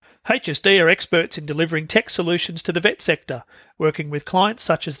HSD are experts in delivering tech solutions to the vet sector, working with clients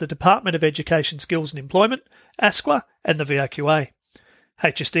such as the Department of Education, Skills and Employment, ASQA and the VRQA.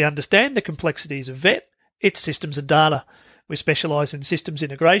 HSD understand the complexities of vet, its systems and data. We specialise in systems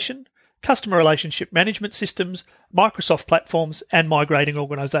integration, customer relationship management systems, Microsoft platforms and migrating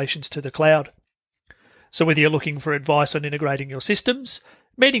organisations to the cloud. So whether you're looking for advice on integrating your systems,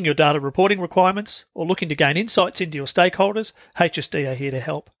 meeting your data reporting requirements, or looking to gain insights into your stakeholders, HSD are here to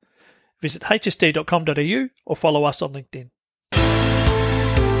help. Visit hsd.com.au or follow us on LinkedIn.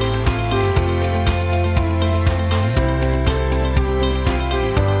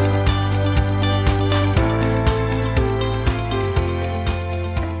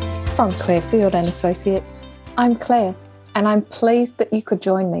 From Clarefield and Associates, I'm Claire, and I'm pleased that you could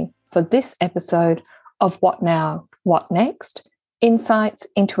join me for this episode of What Now, What Next? Insights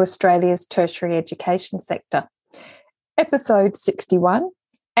into Australia's tertiary education sector. Episode 61,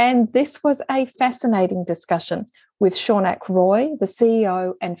 and this was a fascinating discussion with Shaunak Roy, the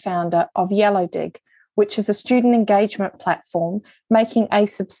CEO and founder of Yellowdig, which is a student engagement platform making a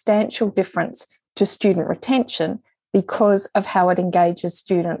substantial difference to student retention because of how it engages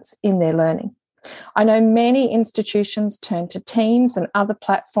students in their learning. I know many institutions turned to Teams and other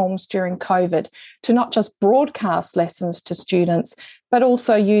platforms during COVID to not just broadcast lessons to students, but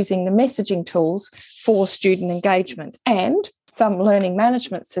also using the messaging tools for student engagement. And some learning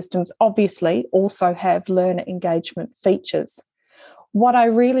management systems obviously also have learner engagement features. What I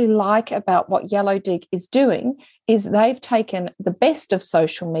really like about what Yellowdig is doing is they've taken the best of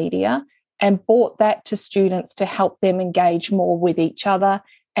social media and brought that to students to help them engage more with each other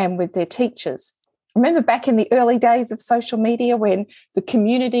and with their teachers. Remember back in the early days of social media when the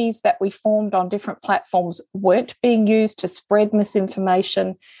communities that we formed on different platforms weren't being used to spread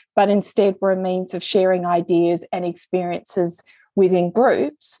misinformation, but instead were a means of sharing ideas and experiences within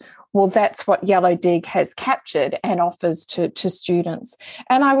groups? Well, that's what Yellowdig has captured and offers to students.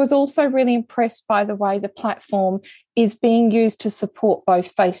 And I was also really impressed by the way the platform is being used to support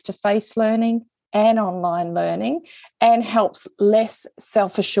both face-to-face learning and online learning, and helps less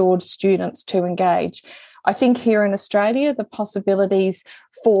self-assured students to engage. I think here in Australia, the possibilities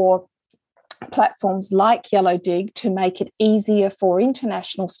for platforms like Yellowdig to make it easier for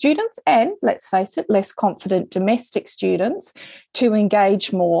international students and, let's face it, less confident domestic students to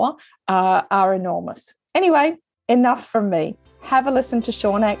engage more are enormous. Anyway, enough from me. Have a listen to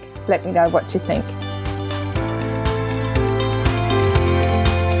Shaunak. Let me know what you think.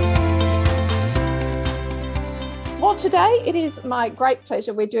 Well, today it is my great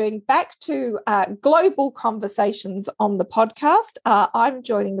pleasure. We're doing back to global conversations on the podcast. I'm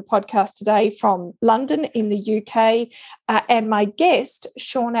joining the podcast today from London in the UK, and my guest,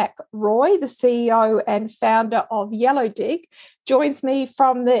 Shaunak Roy, the CEO and founder of Yellowdig, joins me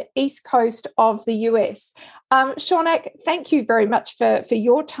from the East Coast of the US. Shaunak, thank you very much for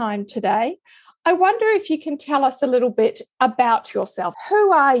your time today. I wonder if you can tell us a little bit about yourself.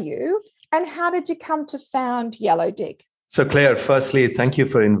 Who are you? And how did you come to found Yellowdig? So Claire, firstly, thank you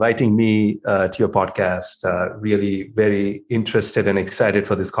for inviting me to your podcast. Really very interested and excited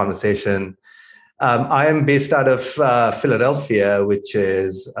for this conversation. I am based out of Philadelphia, which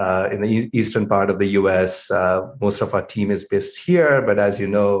is in the eastern part of the US. Most of our team is based here, but as you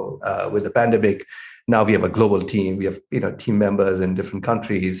know, with the pandemic, now we have a global team. We have team members in different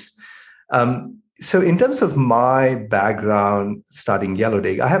countries. So in terms of my background starting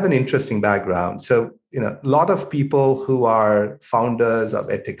Yellowdig, I have an interesting background. So, a lot of people who are founders of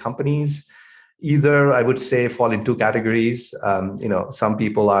edtech companies, either I would say fall in two categories. Some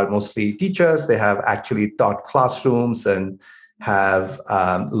people are mostly teachers. They have actually taught classrooms and have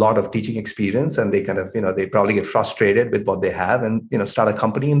a lot of teaching experience, and they they probably get frustrated with what they have and, start a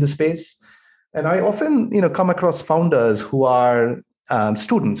company in the space. And I often, come across founders who are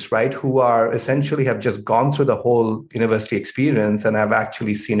students, right, who are essentially have just gone through the whole university experience and have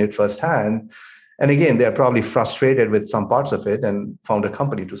actually seen it firsthand. And again, they're probably frustrated with some parts of it and found a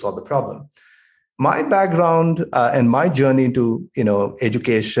company to solve the problem. My background and my journey into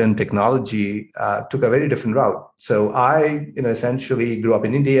education technology took a very different route. So I essentially grew up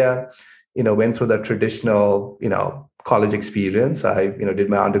in India, went through the traditional college experience. I did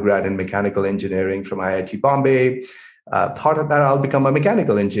my undergrad in mechanical engineering from IIT Bombay. Thought that I'll become a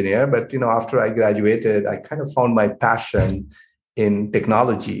mechanical engineer, but after I graduated, I kind of found my passion in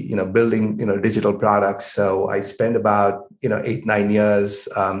technology, building digital products. So I spent about 8-9 years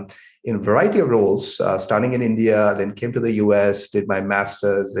in a variety of roles, starting in India, then came to the US, did my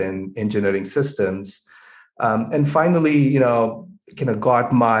master's in engineering systems, and finally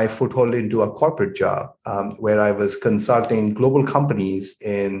got my foothold into a corporate job where I was consulting global companies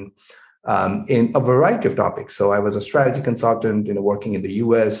in a variety of topics. So I was a strategy consultant, working in the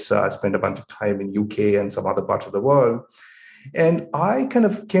US. I spent a bunch of time in UK and some other parts of the world. And I kind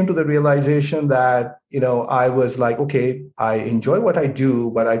of came to the realization that, I was like, okay, I enjoy what I do,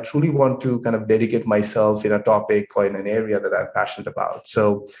 but I truly want to kind of dedicate myself in a topic or in an area that I'm passionate about.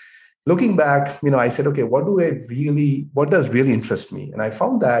 So looking back, I said, okay, what does really interest me? And I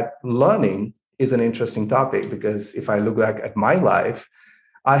found that learning is an interesting topic because if I look back at my life,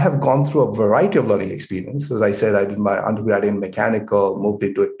 I have gone through a variety of learning experiences. As I said, I did my undergrad in mechanical, moved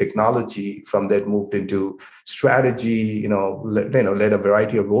into technology, from that moved into strategy, led a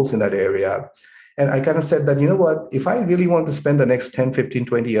variety of roles in that area. And I kind of said that, if I really want to spend the next 10, 15,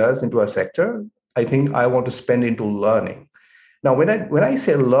 20 years into a sector, I think I want to spend into learning. Now, when I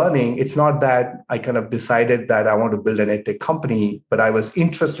say learning, it's not that I kind of decided that I want to build an edtech company, but I was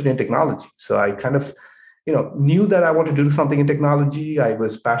interested in technology. So I kind of knew that I wanted to do something in technology. I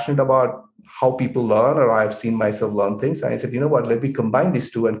was passionate about how people learn, or I've seen myself learn things. And I said, let me combine these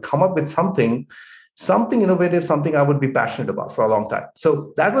two and come up with something innovative, something I would be passionate about for a long time.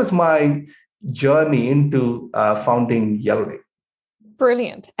 So that was my journey into founding Yellowdig.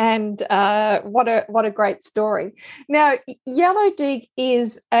 Brilliant. And what a great story. Now, Yellowdig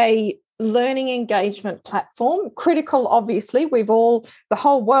is a learning engagement platform, critical, obviously. The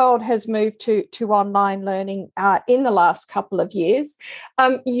whole world has moved to online learning in the last couple of years.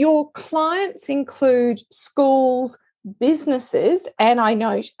 Your clients include schools, businesses, and I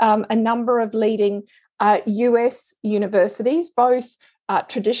know a number of leading US universities, both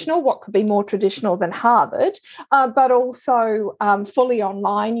traditional, what could be more traditional than Harvard, but also fully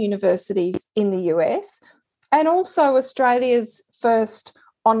online universities in the US, and also Australia's first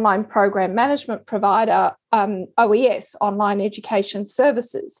online program management provider, OES, Online Education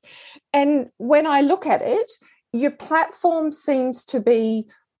Services. And when I look at it, your platform seems to be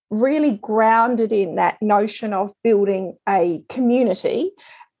really grounded in that notion of building a community.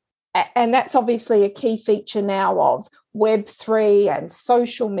 And that's obviously a key feature now of Web3 and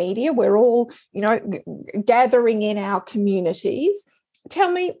social media. We're all, gathering in our communities.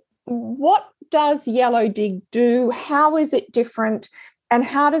 Tell me, what does Yellowdig do? How is it different? And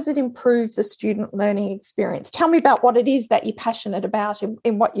how does it improve the student learning experience? Tell me about what it is that you're passionate about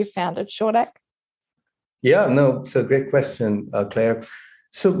in what you've founded, Shordak. Yeah, no, it's a great question, Claire.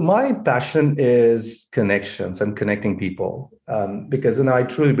 So my passion is connections and connecting people, because I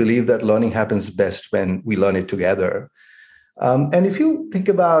truly believe that learning happens best when we learn it together. And if you think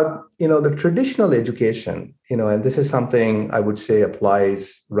about, the traditional education, and this is something I would say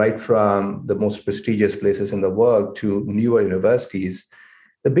applies right from the most prestigious places in the world to newer universities,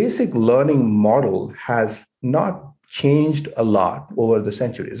 the basic learning model has not changed a lot over the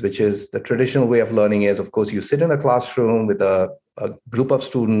centuries, which is the traditional way of learning is, of course, you sit in a classroom with a group of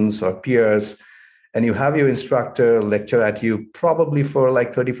students or peers, and you have your instructor lecture at you probably for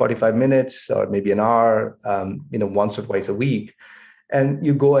like 30, 45 minutes or maybe an hour, once or twice a week. And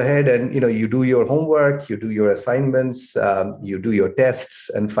you go ahead and, you do your homework, you do your assignments, you do your tests,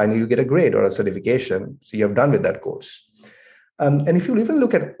 and finally you get a grade or a certification. So you're done with that course. And if you even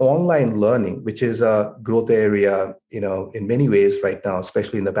look at online learning, which is a growth area, in many ways right now,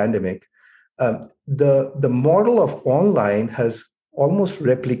 especially in the pandemic, the model of online has almost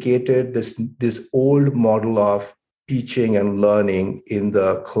replicated this old model of teaching and learning in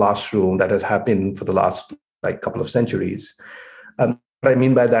the classroom that has happened for the last couple of centuries. What I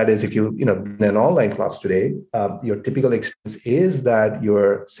mean by that is if you in an online class today, your typical experience is that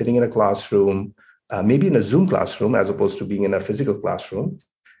you're sitting in a classroom, maybe in a Zoom classroom, as opposed to being in a physical classroom,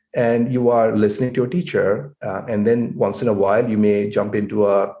 and you are listening to your teacher. And then once in a while, you may jump into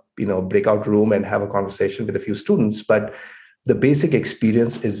a breakout room and have a conversation with a few students. But the basic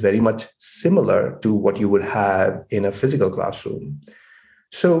experience is very much similar to what you would have in a physical classroom.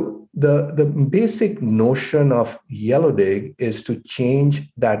 So the basic notion of Yellowdig is to change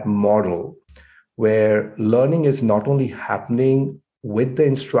that model where learning is not only happening with the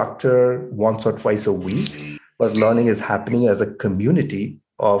instructor once or twice a week, but learning is happening as a community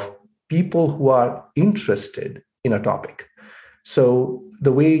of people who are interested in a topic. So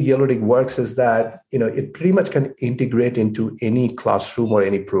the way Yellowdig works is that, it pretty much can integrate into any classroom or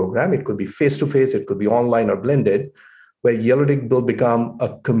any program. It could be face-to-face, it could be online or blended, where Yellowdig will become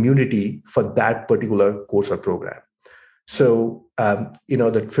a community for that particular course or program. So,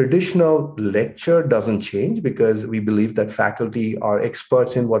 the traditional lecture doesn't change because we believe that faculty are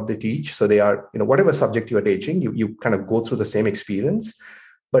experts in what they teach. So they are, whatever subject you are teaching, you kind of go through the same experience.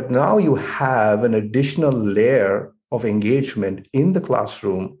 But now you have an additional layer of engagement in the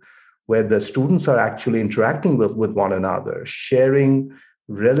classroom where the students are actually interacting with one another, sharing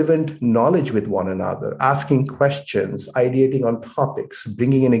relevant knowledge with one another, asking questions, ideating on topics,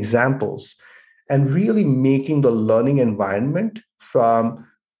 bringing in examples, and really making the learning environment from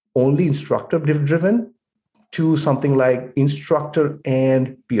only instructor driven to something like instructor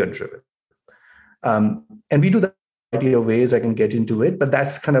and peer driven. And we do that in a variety of ways. I can get into it, but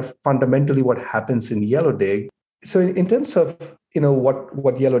that's kind of fundamentally what happens in YellowDig. So in terms of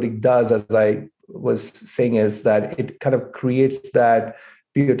what YellowDig does, as I was saying, is that it kind of creates that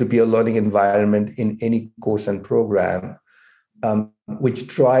peer-to-peer learning environment in any course and program, which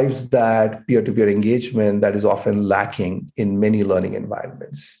drives that peer-to-peer engagement that is often lacking in many learning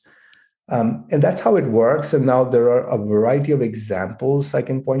environments. And that's how it works. And now there are a variety of examples I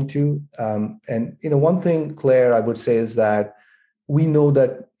can point to. And one thing, Claire, I would say is that we know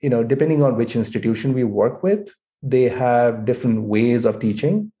that depending on which institution we work with, they have different ways of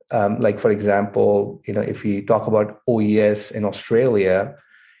teaching. Like, for example, if we talk about OES in Australia,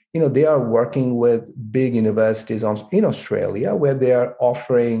 they are working with big universities in Australia where they are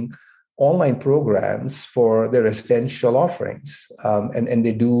offering online programs for their residential offerings. And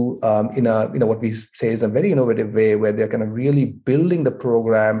they do in what we say is a very innovative way, where they're kind of really building the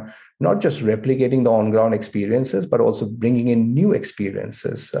program, not just replicating the on-ground experiences, but also bringing in new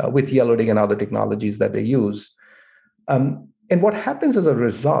experiences with YellowDig and other technologies that they use. And what happens as a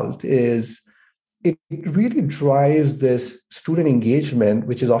result is it really drives this student engagement,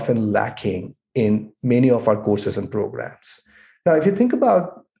 which is often lacking in many of our courses and programs. Now, if you think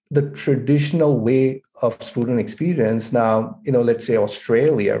about the traditional way of student experience, now, let's say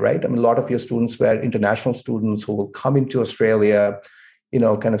Australia, right? I mean, a lot of your students were international students who will come into Australia,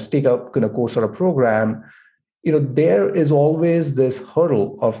 kind of take up a course or a program. There is always this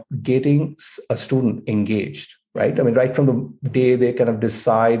hurdle of getting a student engaged, right? I mean, right from the day they kind of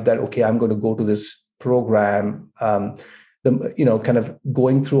decide that, okay, I'm going to go to this program, kind of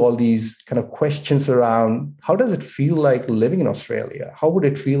going through all these kind of questions around how does it feel like living in Australia? How would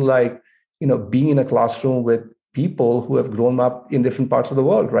it feel like, being in a classroom with people who have grown up in different parts of the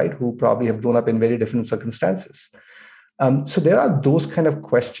world, right? Who probably have grown up in very different circumstances. So there are those kind of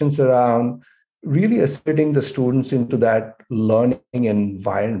questions around really asserting the students into that learning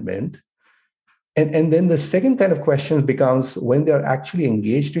environment. And then the second kind of question becomes, when they're actually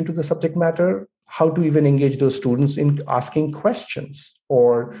engaged into the subject matter, how to even engage those students in asking questions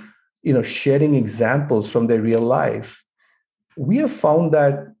or, sharing examples from their real life. We have found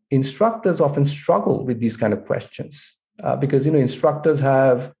that instructors often struggle with these kind of questions because, instructors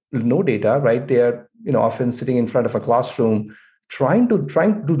have no data, right? They are, often sitting in front of a classroom, trying to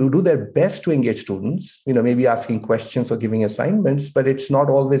do their best to engage students, maybe asking questions or giving assignments, but it's not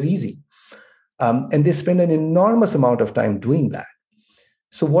always easy. And they spend an enormous amount of time doing that.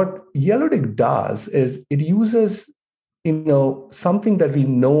 So what YellowDig does is it uses, something that we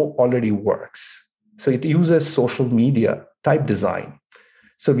know already works. So it uses social media type design.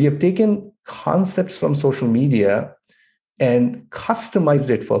 So we have taken concepts from social media and customized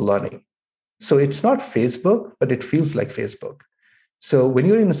it for learning. So it's not Facebook, but it feels like Facebook. So when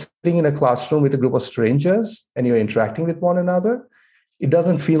you're sitting in a classroom with a group of strangers and you're interacting with one another, it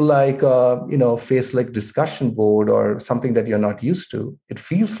doesn't feel like a face-like discussion board or something that you're not used to. It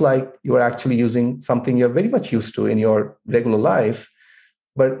feels like you're actually using something you're very much used to in your regular life.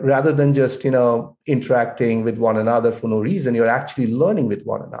 But rather than just interacting with one another for no reason, you're actually learning with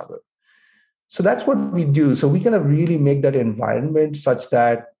one another. So that's what we do. So we kind of really make that environment such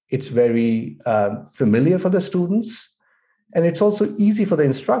that it's very familiar for the students. And it's also easy for the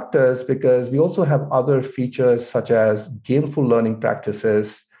instructors because we also have other features such as gameful learning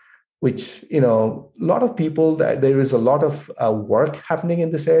practices, which, a lot of people, there is a lot of work happening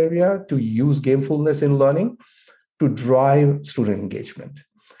in this area to use gamefulness in learning to drive student engagement.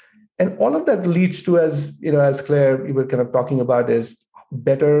 And all of that leads to, as Claire, you were kind of talking about, is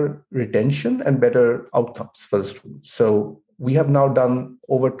better retention and better outcomes for the students. So we have now done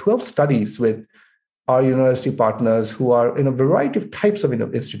over 12 studies with our university partners who are in a variety of types of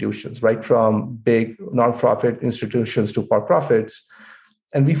institutions, right, from big nonprofit institutions to for-profits.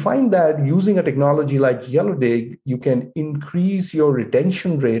 And we find that using a technology like YellowDig, you can increase your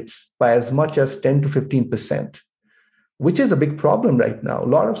retention rates by as much as 10 to 15%, which is a big problem right now. A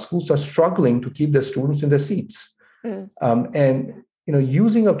lot of schools are struggling to keep their students in their seats. And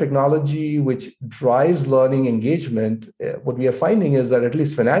using a technology which drives learning engagement, what we are finding is that at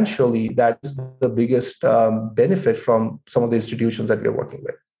least financially, that is the biggest benefit from some of the institutions that we are working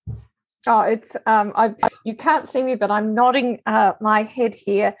with. Oh, it's you can't see me, but I'm nodding my head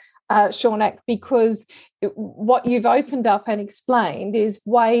here. Shaunak, because what you've opened up and explained is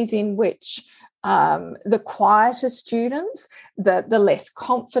ways in which the quieter students, the less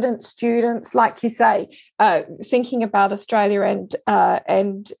confident students, like you say, thinking about Australia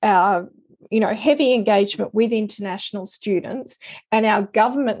and our heavy engagement with international students and our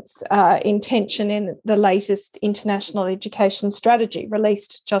government's intention in the latest international education strategy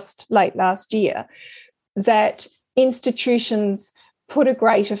released just late last year, that institutions put a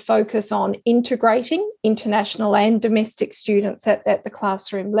greater focus on integrating international and domestic students at the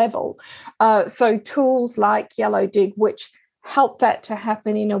classroom level. So tools like Yellow Dig, which help that to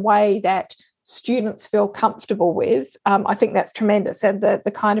happen in a way that students feel comfortable with, I think that's tremendous. And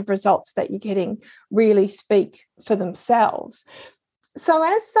the kind of results that you're getting really speak for themselves. So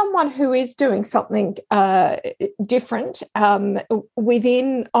as someone who is doing something different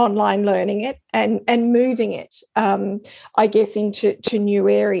within online learning it and moving it, I guess, into new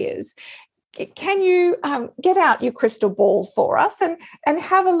areas, can you get out your crystal ball for us and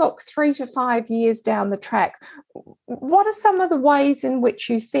have a look 3 to 5 years down the track? What are some of the ways in which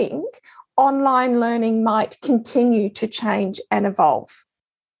you think online learning might continue to change and evolve?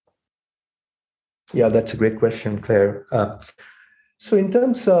 Yeah, that's a great question, Claire. So in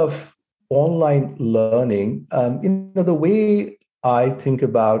terms of online learning, the way I think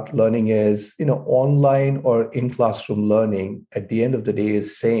about learning is, online or in-classroom learning at the end of the day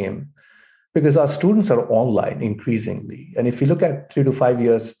is same, because our students are online increasingly. And if you look at 3 to 5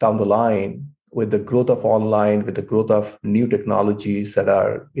 years down the line, with the growth of online, with the growth of new technologies that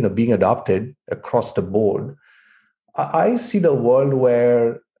are, being adopted across the board, I see the world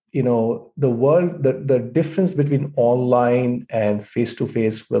where the difference between online and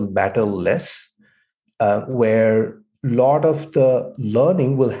face-to-face will matter less, where a lot of the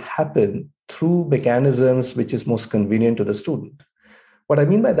learning will happen through mechanisms which is most convenient to the student. What I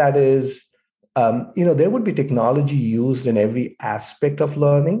mean by that is, there would be technology used in every aspect of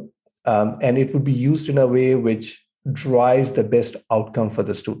learning, and it would be used in a way which drives the best outcome for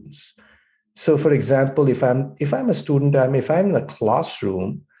the students. So, for example, if I'm a student, if I'm in a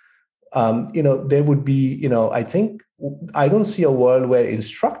classroom, there would be, I don't see a world where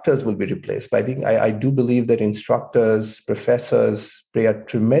instructors will be replaced. But I do believe that instructors, professors play a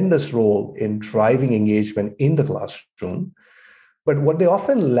tremendous role in driving engagement in the classroom. But what they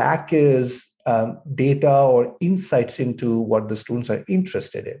often lack is data or insights into what the students are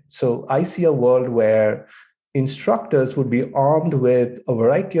interested in. So I see a world where instructors would be armed with a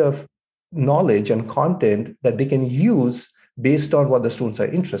variety of knowledge and content that they can use based on what the students are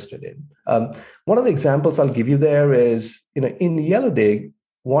interested in. One of the examples I'll give you there is, in Yellow Dig,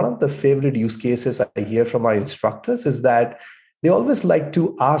 one of the favorite use cases I hear from our instructors is that they always like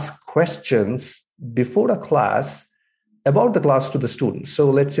to ask questions before a class about the class to the students.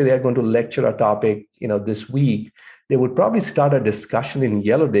 So let's say they're going to lecture a topic, this week. They would probably start a discussion in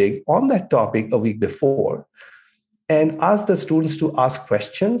Yellow Dig on that topic a week before and ask the students to ask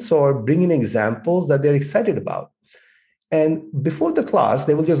questions or bring in examples that they're excited about. And before the class,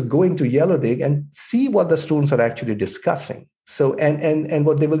 they will just go into Yellow Dig and see what the students are actually discussing. So, and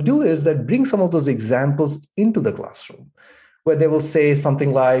what they will do is that bring some of those examples into the classroom, where they will say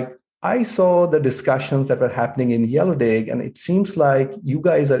something like, I saw the discussions that were happening in Yellow Dig, and it seems like you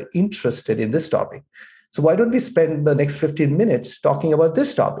guys are interested in this topic. So why don't we spend the next 15 minutes talking about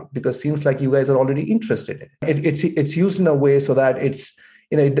this topic? Because it seems like you guys are already interested in it. It's used in a way so that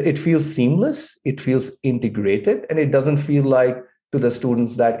it feels seamless, it feels integrated, and it doesn't feel like to the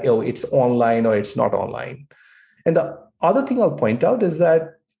students that, it's online or it's not online. And the other thing I'll point out is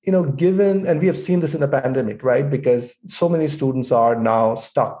that, given, and we have seen this in the pandemic, right? Because so many students are now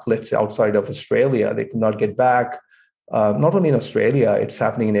stuck, let's say, outside of Australia. They could not get back. Not only in Australia, it's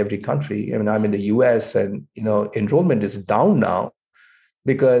happening in every country. I'm in the US, and, enrollment is down now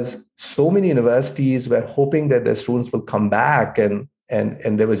because so many universities were hoping that their students will come back. And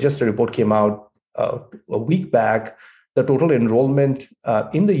there was just a report came out a week back. The total enrollment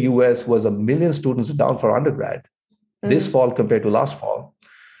in the US was 1 million students down for undergrad this fall compared to last fall.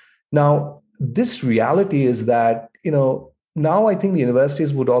 Now, this reality is that, now I think the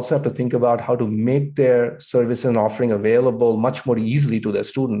universities would also have to think about how to make their service and offering available much more easily to their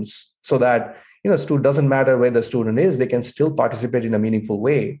students so that, student doesn't matter where the student is, they can still participate in a meaningful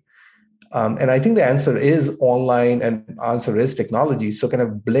way. And I think the answer is online and answer is technology. So kind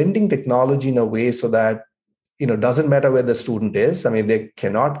of blending technology in a way so that, doesn't matter where the student is. They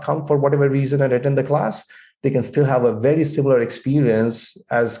cannot come for whatever reason and attend the class. They can still have a very similar experience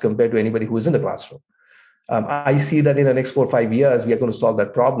as compared to anybody who is in the classroom. I see that in the next 4 or 5 years, we are going to solve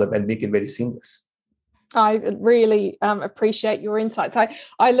that problem and make it very seamless. I really appreciate your insights.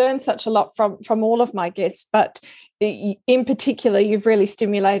 I learned such a lot from all of my guests, but in particular, you've really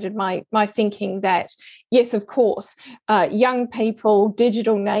stimulated my thinking that, yes, of course, young people,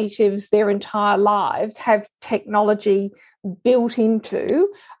 digital natives, their entire lives have technology built into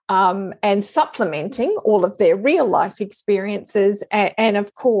and supplementing all of their real life experiences. And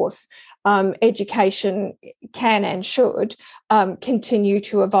of course, education can and should continue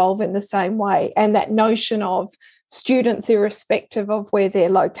to evolve in the same way. And that notion of students, irrespective of where they're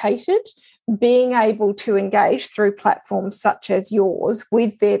located, being able to engage through platforms such as yours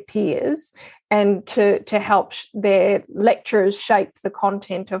with their peers and to help their lecturers shape the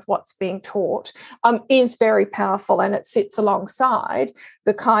content of what's being taught is very powerful, and it sits alongside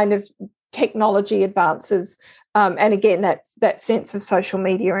the kind of technology advances and again, that sense of social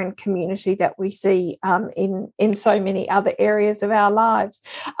media and community that we see in so many other areas of our lives.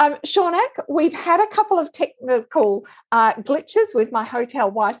 Shaunak, we've had a couple of technical glitches with my hotel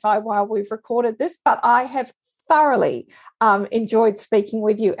Wi-Fi while we've recorded this, but I have thoroughly enjoyed speaking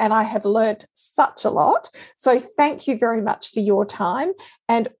with you, and I have learned such a lot. So thank you very much for your time,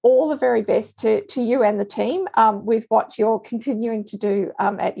 and all the very best to you and the team with what you're continuing to do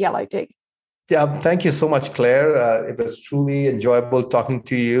at Yellow Dig. Yeah, thank you so much, Claire. It was truly enjoyable talking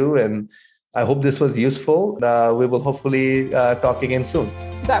to you, and I hope this was useful. We will hopefully talk again soon.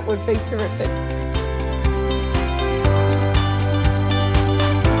 That would be terrific.